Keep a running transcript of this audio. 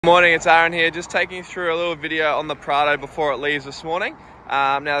Morning, it's Aaron here, just taking you through a little video on the Prado before it leaves this morning.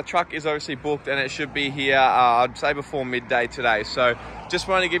 Now the truck is obviously booked and it should be here, I'd say before midday today. So just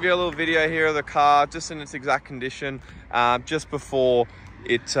wanted to give you a little video here of the car, just in its exact condition, just before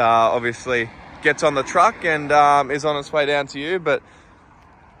it obviously gets on the truck and is on its way down to you. But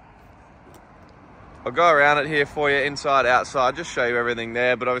I'll go around it here for you, inside, outside, just show you everything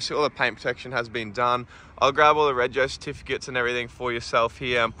there. But obviously all the paint protection has been done. I'll grab all the rego certificates and everything for yourself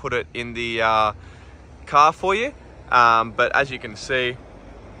here and put it in the car for you. But as you can see,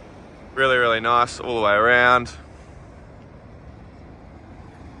 really, really nice all the way around.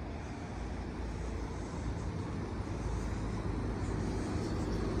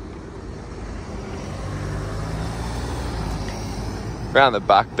 Around the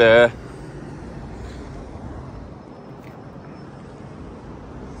back there.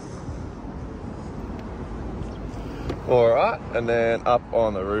 All right, and then up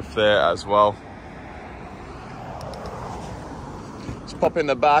on the roof there as well. Just pop in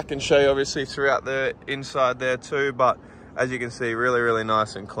the back and show you obviously throughout the inside there too, but as you can see, really, really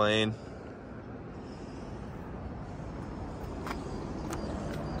nice and clean.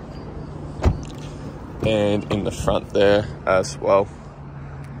 And in the front there as well.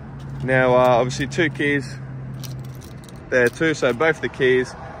 Now, obviously 2 keys there too, so both the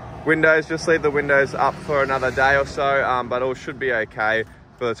keys. Windows, just leave the windows up for another day or so, but all should be okay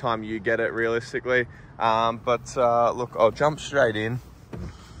for the time you get it realistically. Look, I'll jump straight in.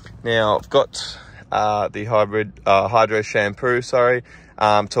 Now I've got the hydro shampoo,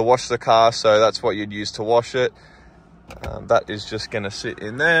 to wash the car, so that's what you'd use to wash it. That is just going to sit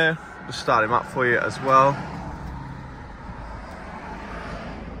in there. Just start him up for you as well.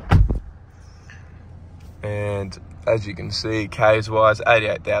 And as you can see, Ks wise,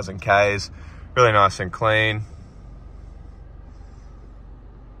 88,000 Ks, really nice and clean.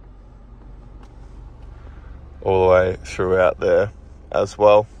 All the way throughout there as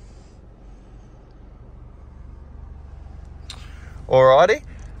well. Alrighty,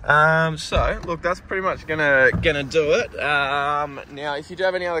 so look, that's pretty much gonna do it. Now, if you do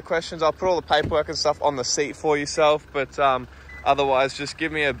have any other questions, I'll put all the paperwork and stuff on the seat for yourself, but otherwise, just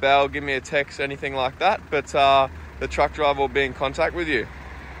give me a bell, give me a text, anything like that. But the truck driver will be in contact with you.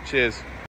 Cheers.